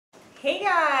Hey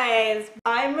guys,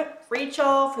 I'm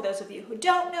Rachel. For those of you who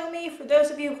don't know me, for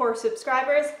those of you who are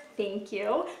subscribers, thank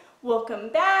you. Welcome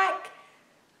back.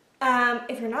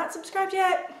 If you're not subscribed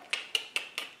yet,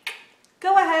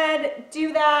 go ahead,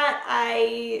 do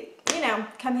that.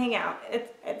 Come hang out.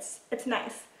 It's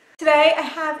nice. Today I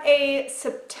have a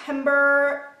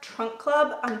September Trunk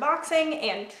Club unboxing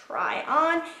and try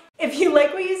on. If you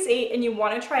like what you see and you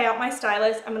want to try out my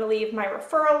stylist, I'm going to leave my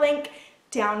referral link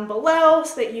down below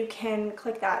so that you can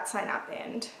click that, sign up,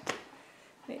 and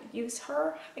use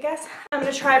her, I guess. I'm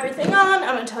going to try everything on.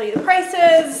 I'm going to tell you the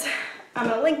prices. I'm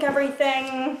going to link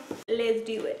everything. Let's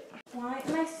do it. Why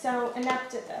am I so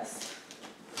inept at this?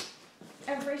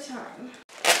 Every time.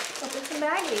 Open some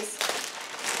baggies.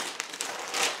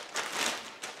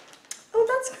 Oh,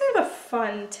 that's kind of a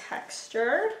fun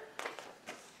texture.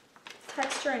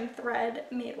 Texture and Thread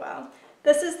Madewell.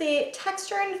 This is the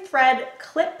Texture and Thread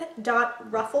Clip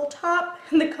Dot Ruffle Top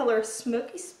in the color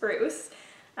Smoky Spruce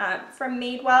from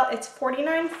Madewell. It's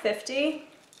 $49.50.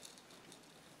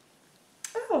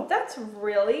 Oh, that's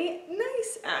really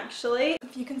nice, actually.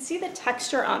 If you can see the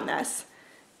texture on this,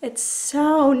 it's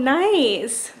so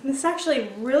nice. This is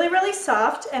actually really, really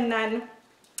soft, and then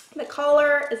the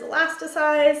collar is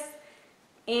elasticized,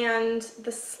 and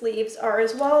the sleeves are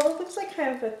as well. It looks like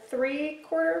kind of a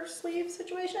 3/4 sleeve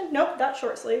situation. Nope, that's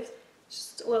short sleeves.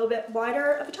 Just a little bit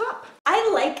wider of a top. I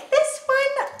like this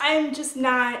one. I'm just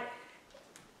not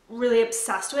really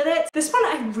obsessed with it. This one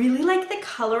I really like the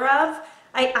color of.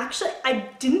 I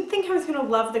didn't think I was gonna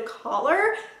love the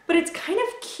collar, but it's kind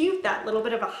of cute, that little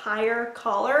bit of a higher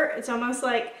collar. It's almost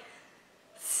like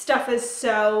stuff is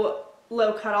so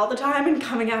low cut all the time, and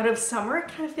coming out of summer, it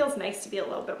kind of feels nice to be a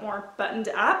little bit more buttoned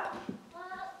up.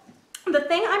 The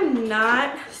thing I'm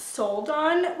not sold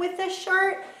on with this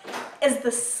shirt is the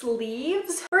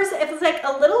sleeves. First, it was like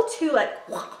a little too like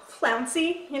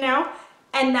flouncy, you know?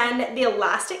 And then the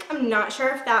elastic, I'm not sure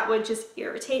if that would just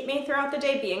irritate me throughout the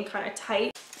day, being kind of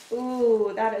tight.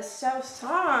 Ooh, that is so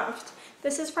soft.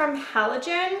 This is from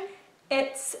Halogen.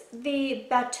 It's the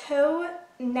Bateau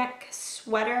neck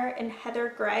sweater in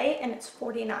heather gray, and it's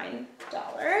 $49.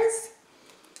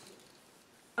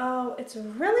 Oh, it's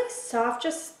really soft,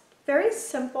 just very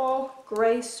simple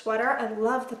gray sweater. I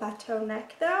love the Bateau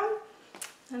neck though,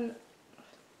 and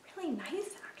really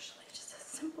nice actually, just a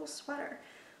simple sweater.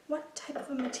 What type of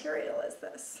a material is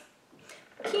this?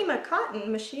 Kima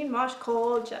cotton, machine wash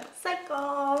cold, gentle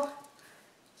cycle.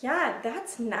 Yeah,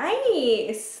 that's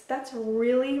nice. That's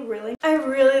really, I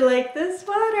really like this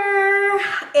sweater.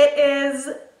 It is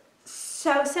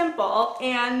so simple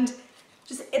and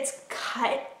just, it's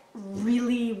cut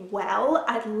really well.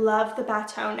 I love the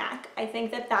Bateau neck. I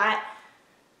think that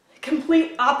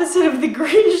complete opposite of the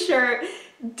green shirt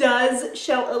does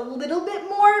show a little bit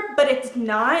more, but it's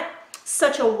not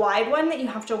such a wide one that you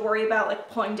have to worry about like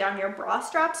pulling down your bra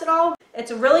straps at all. It's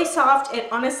really soft.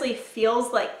 It honestly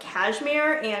feels like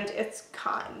cashmere, and it's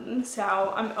cotton.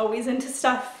 So I'm always into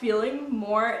stuff feeling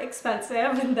more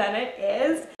expensive than it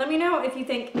is. Let me know if you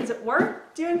think, is it worth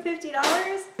doing $50?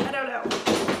 I don't know.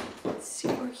 It's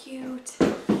super cute.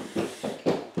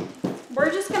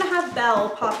 We're just gonna have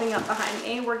Belle popping up behind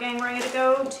me. We're getting ready to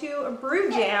go to a brew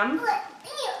jam.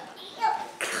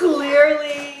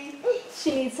 Clearly,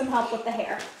 she needs some help with the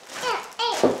hair.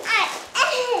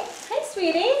 Hi,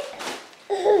 sweetie.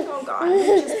 Oh God, I'm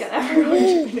just gonna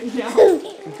everyone know.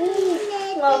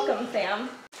 Welcome, fam.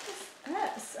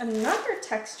 Yes, another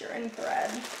Texture and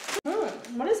Thread.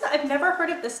 What is that? I've never heard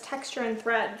of this Texture and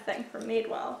Thread thing from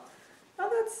Madewell. Oh,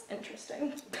 that's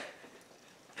interesting.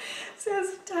 It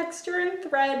says Texture and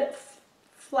Thread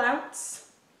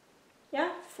flounce.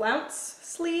 Yeah, flounce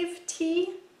sleeve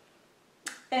tee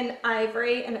in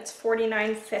ivory, and it's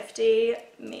 $49.50.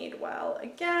 Madewell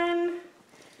again.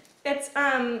 It's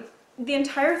the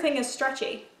entire thing is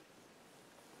stretchy.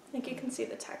 I think you can see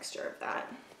the texture of that.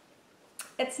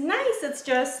 It's nice, it's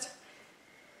just,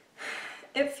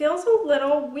 it feels a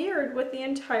little weird with the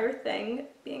entire thing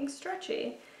being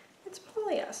stretchy. It's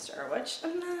polyester, which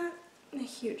I'm not a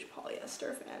huge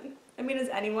polyester fan. I mean, is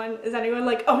anyone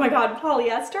like, oh my God,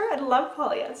 polyester? I love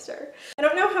polyester. I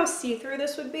don't know how see-through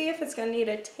this would be if it's gonna need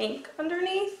a tank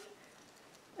underneath.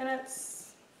 And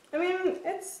it's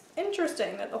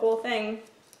interesting that the whole thing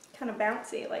kind of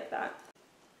bouncy like that.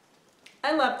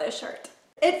 I love this shirt.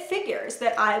 It figures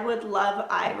that I would love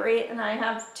ivory, and I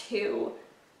have 2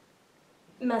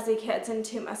 messy kids and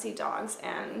 2 messy dogs,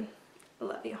 and I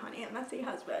love you, honey, a messy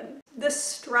husband. The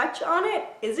stretch on it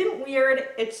isn't weird,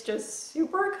 it's just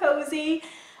super cozy.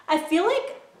 I feel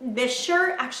like this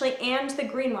shirt actually and the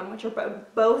green one, which are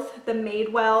both the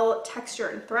Madewell Texture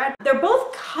and Thread, they're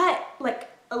both cut like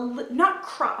not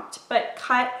cropped, but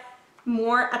cut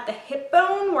more at the hip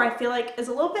bone, where I feel like is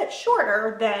a little bit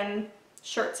shorter than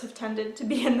shirts have tended to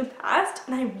be in the past,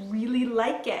 and I really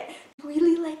like it.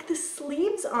 Really like the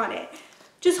sleeves on it.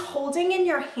 Just holding in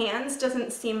your hands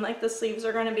doesn't seem like the sleeves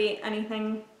are going to be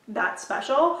anything that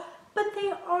special, but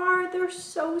they are. They're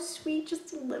so sweet.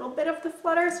 Just a little bit of the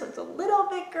flutter, so it's a little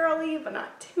bit girly, but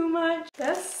not too much.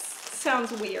 This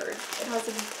sounds weird. It has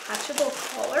a detachable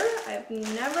collar. I've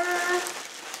never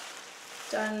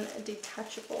done a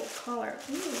detachable collar.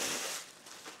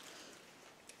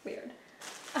 Weird.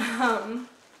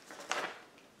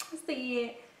 It's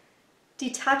the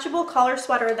detachable collar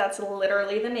sweater, that's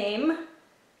literally the name,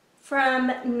 from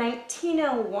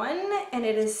 1901, and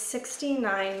it is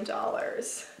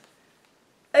 $69.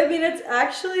 I mean, it's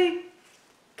actually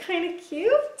kind of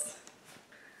cute.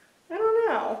 I don't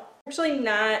know. Actually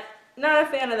not a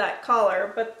fan of that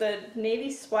collar, but the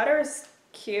navy sweater is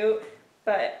cute,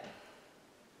 but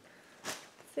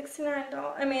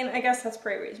 $69. I mean, I guess that's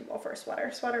pretty reasonable for a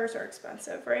sweater. Sweaters are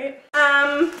expensive, right?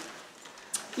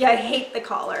 Yeah, I hate the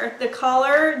collar. The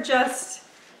collar just,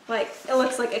 like, it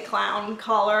looks like a clown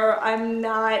collar. I'm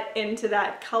not into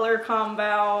that color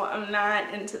combo. I'm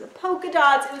not into the polka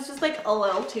dots. It was just like a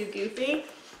little too goofy.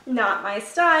 Not my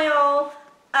style.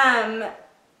 The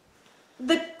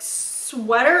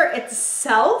sweater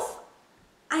itself,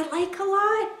 I like a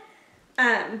lot.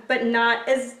 But not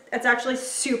as, it's actually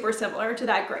super similar to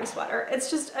that gray sweater.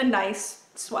 It's just a nice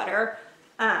sweater.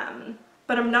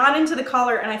 But I'm not into the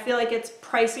collar, and I feel like it's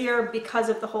pricier because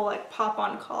of the whole like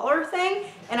pop-on collar thing,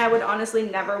 and I would honestly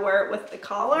never wear it with the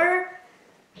collar.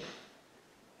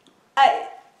 I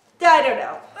don't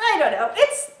know.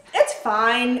 It's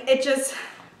fine. It just,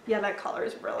 yeah, that collar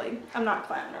is really, I'm not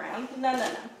clowning around. No.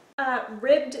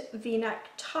 Ribbed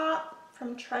V-neck top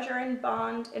from Treasure &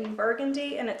 Bond in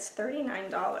burgundy, and it's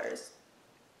 $39.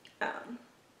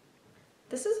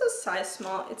 This is a size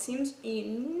small. It seems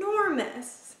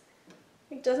enormous.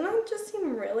 Like, doesn't it just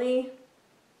seem really,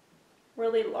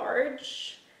 really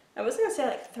large? I was gonna say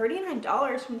like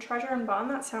 $39 from Treasure & Bond.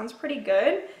 That sounds pretty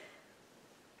good.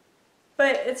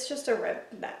 But it's just a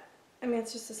ribbed neck. I mean,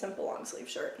 it's just a simple long sleeve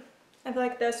shirt. I feel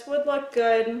like this would look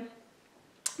good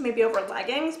maybe over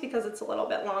leggings because it's a little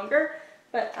bit longer.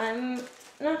 But I'm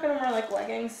not gonna wear like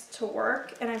leggings to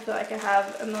work, and I feel like I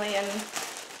have a million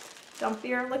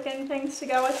dumpier looking things to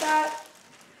go with that.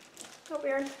 So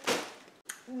weird.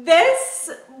 This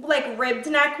like ribbed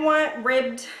neck one,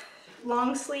 ribbed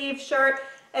long sleeve shirt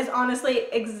is honestly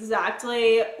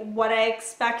exactly what I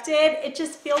expected. It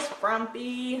just feels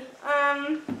frumpy.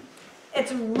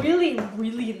 It's really,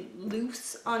 really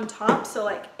loose on top, so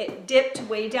like it dipped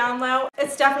way down low.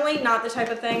 It's definitely not the type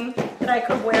of thing that I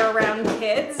could wear around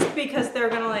kids because they're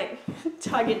gonna like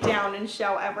tug it down and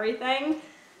show everything.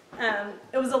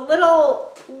 It was a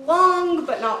little long,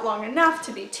 but not long enough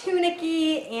to be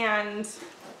tunicky, and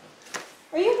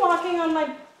are you walking on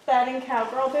my bed in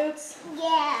cowgirl boots?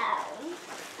 Yeah.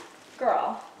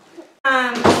 Girl.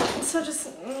 So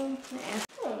just,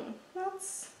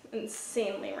 that's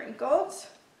insanely wrinkled.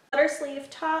 Letter sleeve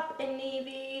top in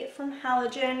navy from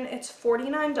Halogen. It's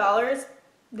 $49.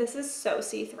 This is so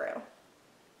see-through.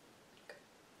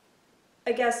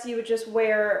 I guess you would just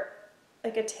wear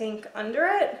like a tank under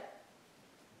it.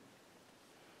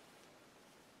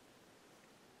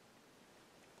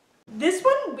 This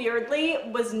one weirdly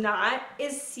was not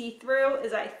as see-through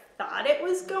as I thought it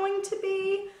was going to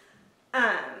be.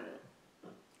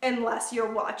 Unless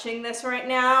you're watching this right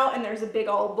now and there's a big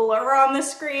old blur on the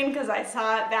screen because I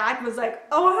saw it back, was like,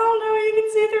 oh hell no, you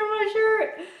can see through my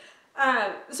shirt.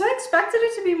 So I expected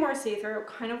it to be more see-through.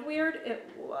 Kind of weird. It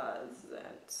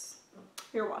wasn't.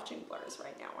 You're watching blurs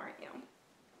right now, aren't you?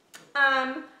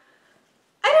 I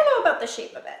don't know about the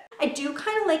shape of it. I do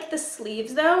kind of like the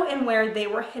sleeves though, and where they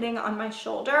were hitting on my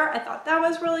shoulder. I thought that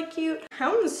was really cute.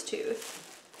 Houndstooth.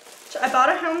 So I bought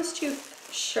a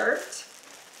houndstooth shirt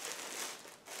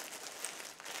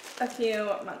a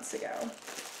few months ago.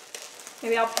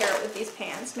 Maybe I'll pair it with these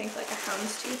pants, make like a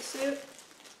houndstooth suit.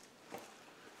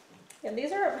 Yeah,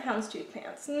 these are houndstooth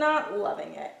pants. Not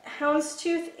loving it.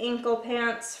 Houndstooth ankle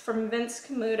pants from Vince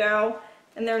Camuto,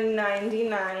 and they're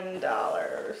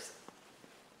 $99.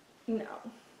 No.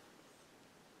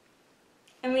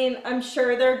 I mean, I'm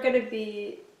sure they're gonna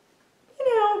be,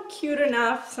 you know, cute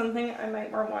enough, something I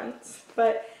might wear once,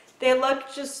 but they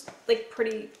look just like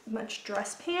pretty much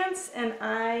dress pants, and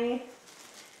I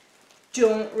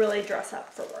don't really dress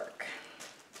up for work.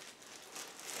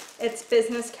 It's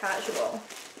business casual,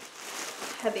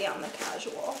 heavy on the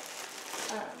casual.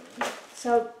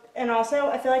 And also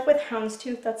I feel like with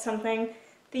houndstooth, that's something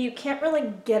that you can't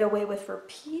really get away with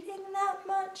repeating that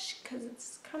much because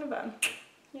it's kind of a,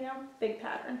 you know, big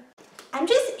pattern. I'm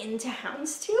just into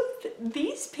houndstooth.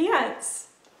 These pants,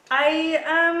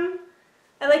 I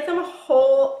like them a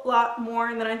whole lot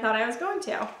more than I thought I was going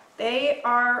to. They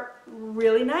are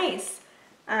really nice.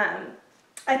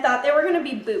 I thought they were going to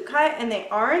be boot cut, and they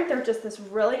aren't. They're just this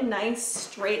really nice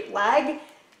straight leg.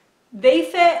 They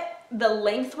fit, the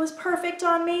length was perfect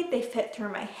on me. They fit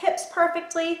through my hips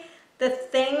perfectly. The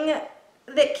thing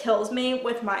that kills me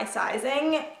with my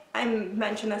sizing, I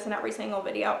mention this in every single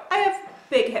video, I have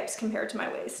big hips compared to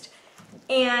my waist.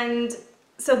 And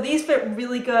so these fit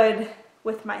really good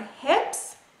with my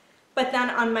hips, but then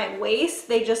on my waist,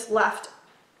 they just left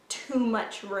too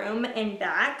much room in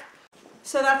back.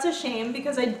 So that's a shame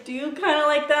because I do kind of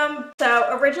like them.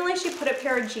 So originally she put a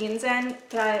pair of jeans in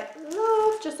that I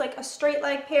love, just like a straight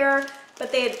leg pair,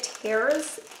 but they had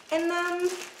tears in them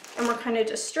and were kind of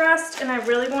distressed, and I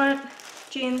really want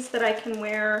jeans that I can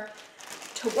wear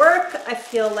to work. I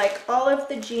feel like all of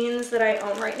the jeans that I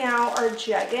own right now are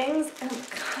jeggings, and I'm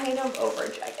kind of over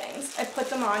jeggings. I put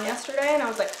them on yesterday and I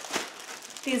was like,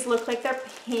 these look like they're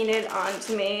painted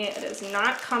onto me. It is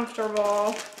not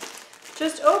comfortable.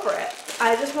 Just over it.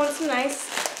 I just want some nice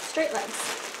straight legs.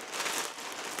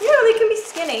 You know, they can be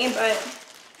skinny, but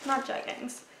not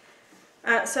jeggings.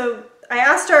 So I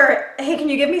asked her, hey, can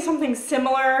you give me something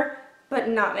similar, but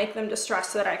not make them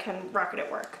distressed so that I can rock it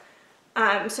at work?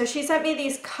 So she sent me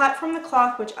these cut from the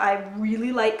cloth, which I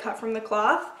really like cut from the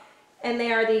cloth. And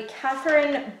they are the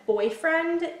Catherine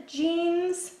Boyfriend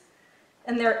jeans.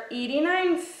 And they're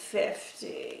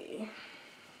 $89.50.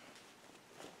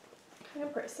 Kind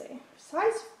of pricey.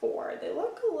 Size 4. They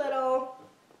look a little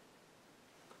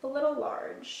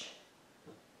large.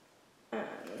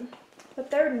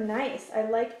 But they're nice. I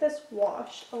like this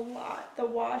wash a lot. The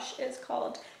wash is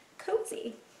called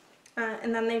Cozy.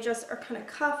 And then they just are kind of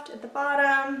cuffed at the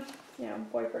bottom. You know,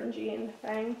 boyfriend jean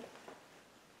thing.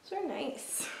 Those are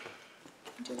nice.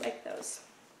 I do like those.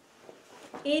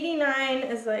 89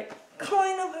 is like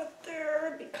kind of up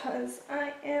there because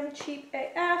I am cheap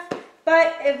AF.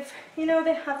 But if, you know,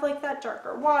 they have like that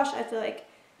darker wash, I feel like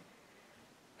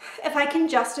if I can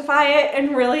justify it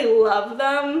and really love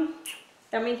them,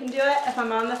 then we can do it. If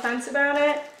I'm on the fence about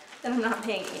it, then I'm not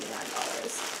paying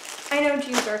 $89. I know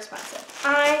jeans are expensive.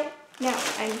 I know.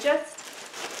 I'm just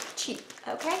cheap,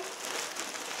 okay?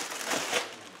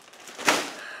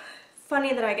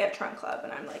 Funny that I get Trunk Club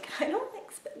and I'm like, I don't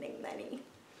like spending money.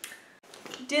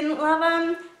 Didn't love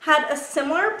them. Had a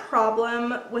similar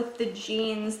problem with the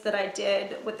jeans that I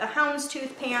did with the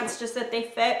houndstooth pants, just that they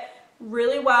fit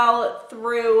really well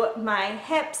through my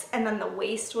hips, and then the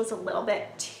waist was a little bit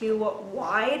too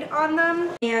wide on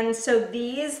them. And so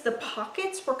these, the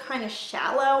pockets were kind of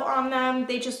shallow on them.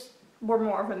 They just were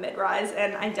more of a mid-rise,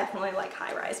 and I definitely like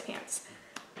high-rise pants.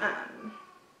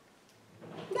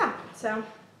 Yeah, so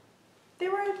they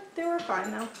were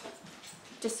fine though.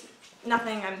 Just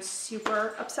nothing I'm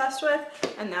super obsessed with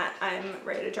and that I'm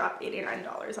ready to drop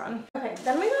 $89 on. Okay,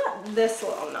 then we got this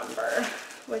little number,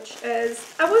 which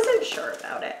is, I wasn't sure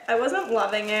about it. I wasn't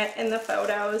loving it in the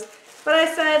photos, but I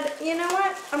said, you know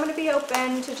what? I'm gonna be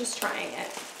open to just trying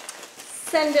it.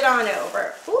 Send it on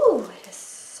over. Ooh, it is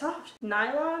soft.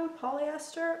 Nylon,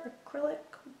 polyester, acrylic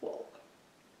wool.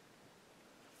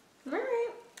 All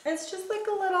right, it's just like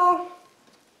a little,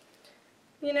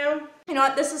 you know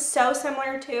what this is so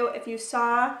similar to? If you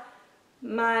saw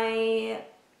my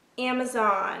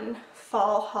Amazon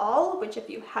fall haul, which if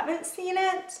you haven't seen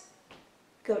it,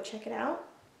 go check it out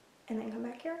and then come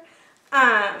back here.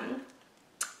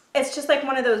 It's just like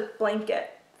one of those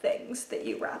blanket things that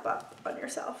you wrap up on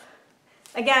yourself.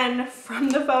 Again, from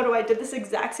the photo, I did this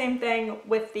exact same thing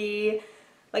with the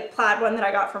like plaid one that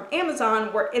I got from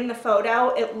Amazon, where in the photo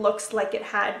it looks like it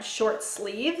had short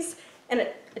sleeves, and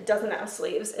it doesn't have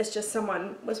sleeves. It's just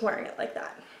someone was wearing it like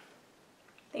that.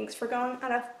 Thanks for going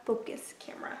out of focus,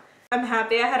 camera. I'm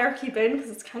happy I had her keep in because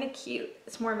it's kind of cute.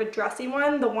 It's more of a dressy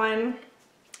one. The one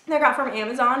that I got from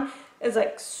Amazon is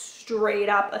like straight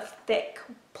up a thick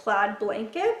plaid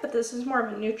blanket, but this is more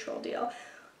of a neutral deal.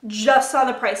 Just saw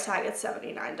the price tag at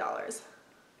 $79.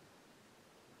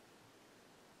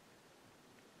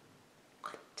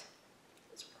 What?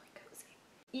 It's really cozy.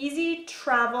 Easy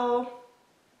Travel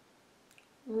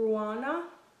Ruana.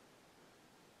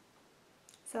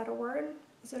 Is that a word?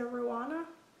 Is it a Ruana?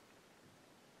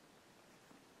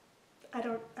 I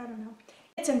don't know.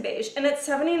 It's in beige and it's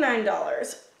 $79.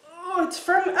 Oh, it's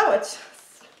from,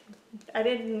 I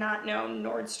did not know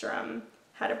Nordstrom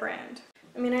had a brand.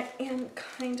 I mean, I am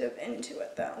kind of into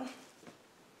it though.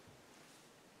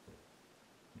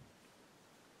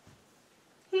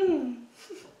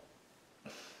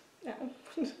 No.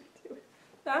 What did I do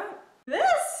with that?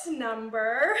 This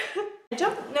number, I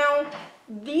don't know,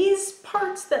 these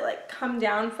parts that like come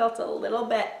down felt a little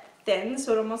bit thin,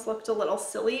 so it almost looked a little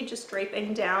silly just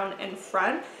draping down in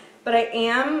front. But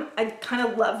I kind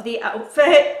of love the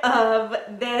outfit of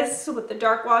this with the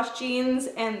dark wash jeans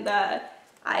and the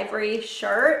ivory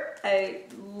shirt. I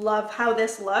love how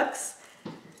this looks.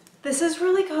 This is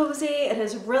really cozy. It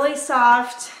is really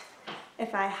soft.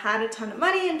 If I had a ton of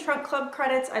money in Trunk Club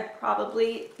credits, I'd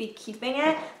probably be keeping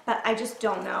it, but I just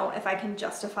don't know if I can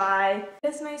justify.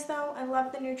 It's nice though. I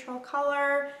love the neutral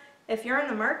color. If you're in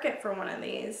the market for one of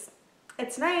these,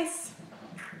 it's nice.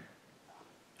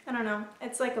 I don't know.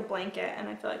 It's like a blanket, and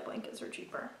I feel like blankets are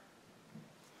cheaper.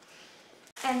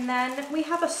 And then we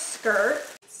have a skirt.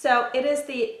 So it is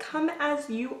the Come As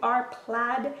You Are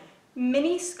plaid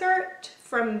mini skirt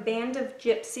from Band of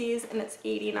Gypsies, and it's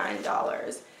 $89.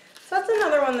 So that's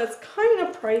another one that's kind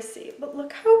of pricey, but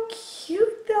look how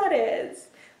cute that is.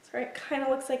 Sorry, it kind of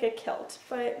looks like a kilt,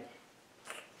 but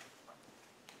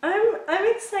I'm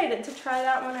excited to try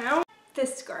that one out.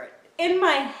 This skirt, in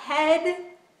my head,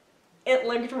 it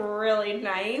looked really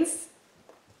nice,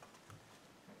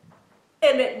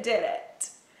 and it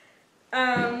didn't.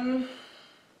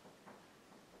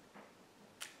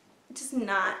 Just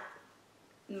not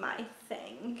my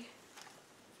thing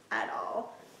at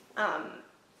all.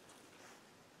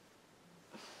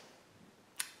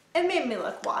 It made me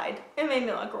look wide. It made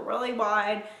me look really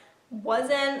wide.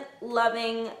 Wasn't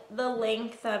loving the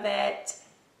length of it.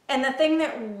 And the thing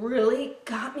that really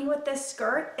got me with this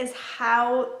skirt is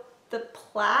how the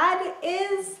plaid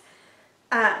is.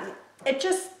 It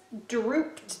just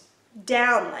drooped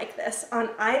down like this on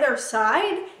either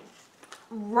side.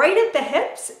 Right at the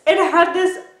hips, it had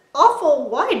this awful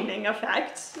widening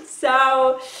effect.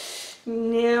 So,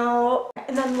 no.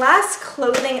 And then last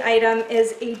clothing item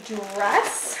is a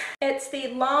dress. It's the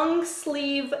long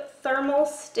sleeve thermal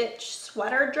stitch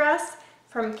sweater dress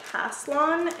from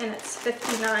Caslon, and it's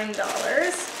 $59.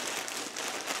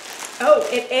 Oh,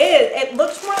 it is. It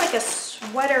looks more like a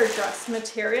sweater dress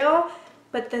material,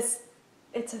 but it's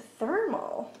a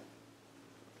thermal.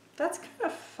 That's kind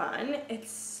of fun.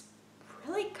 It's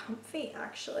really comfy,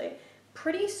 actually.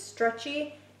 Pretty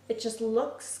stretchy. It just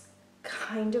looks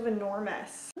kind of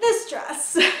enormous. This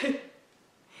dress.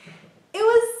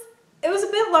 It was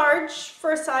a bit large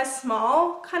for a size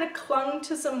small, kind of clung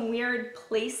to some weird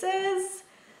places.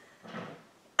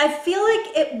 I feel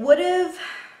like it would have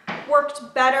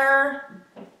worked better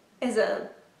as a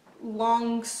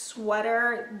long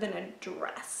sweater than a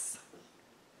dress,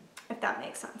 if that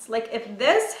makes sense. Like if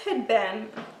this had been,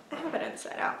 I have it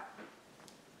inside out.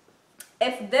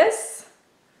 If this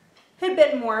had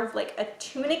been more of like a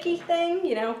tunic-y thing,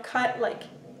 you know, cut like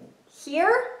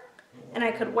here, and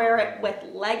I could wear it with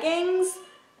leggings,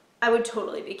 I would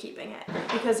totally be keeping it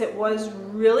because it was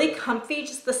really comfy.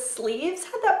 Just the sleeves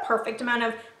had that perfect amount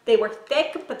of, they were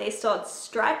thick, but they still had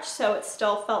stretch, so it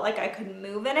still felt like I could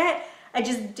move in it. I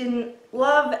just didn't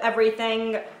love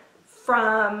everything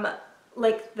from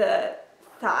like the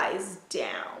thighs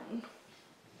down.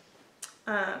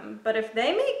 But if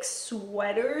they make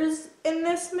sweaters in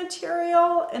this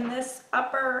material, in this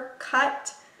upper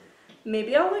cut,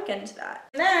 maybe I'll look into that.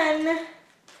 And then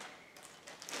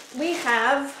we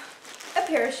have a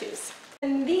pair of shoes.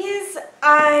 And these,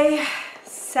 I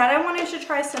said I wanted to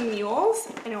try some mules.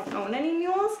 I don't own any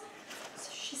mules.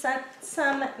 So she sent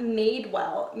some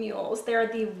Madewell mules. They're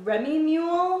the Remy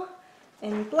mule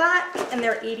in black, and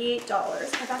they're $88.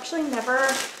 I've actually never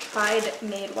tried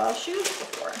Madewell shoes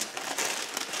before.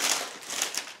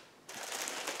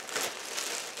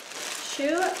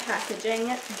 Shoe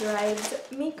packaging drives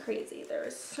me crazy. There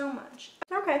is so much.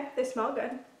 Okay, they smell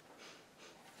good.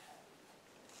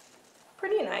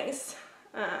 Pretty nice.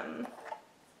 A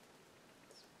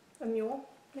mule,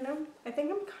 you know? I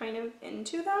think I'm kind of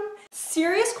into them.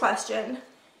 Serious question.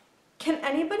 Can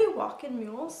anybody walk in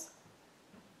mules?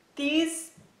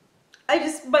 These,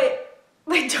 my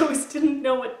toes didn't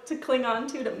know what to cling on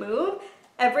to move.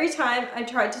 Every time I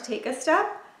tried to take a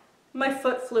step, my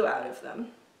foot flew out of them.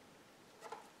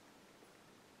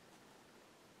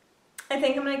 I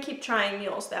think I'm going to keep trying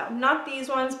mules though. Not these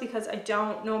ones because I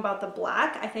don't know about the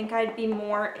black. I think I'd be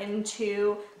more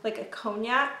into like a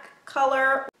cognac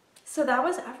color. So that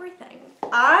was everything.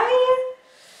 I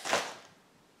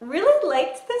really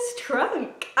liked this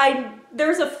trunk.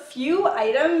 There's a few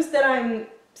items that I'm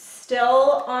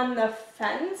still on the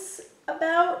fence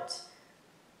about.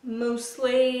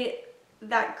 Mostly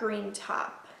that green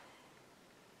top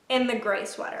and the gray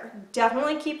sweater.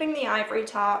 Definitely keeping the ivory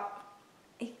top.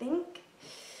 I think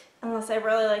Unless I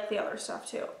really like the other stuff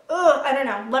too. Ugh, I don't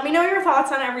know. Let me know your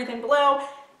thoughts on everything below.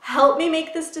 Help me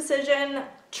make this decision.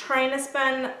 Trying to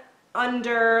spend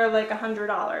under like $100,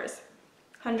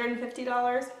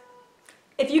 $150.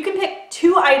 If you can pick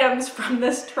 2 items from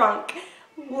this trunk,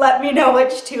 let me know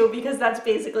which 2, because that's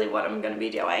basically what I'm going to be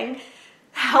doing.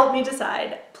 Help me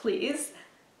decide, please.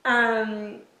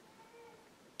 Yeah,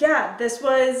 this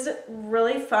was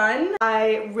really fun.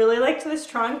 I really liked this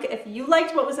trunk. If you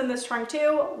liked what was in this trunk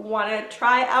too, want to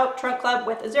try out Trunk Club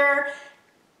with Azur,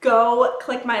 go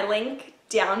click my link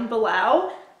down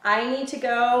below. I need to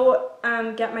go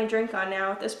get my drink on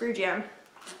now with this brew jam.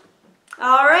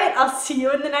 All right, I'll see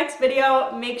you in the next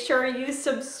video. Make sure you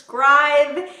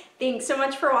subscribe. Thanks so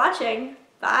much for watching.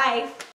 Bye.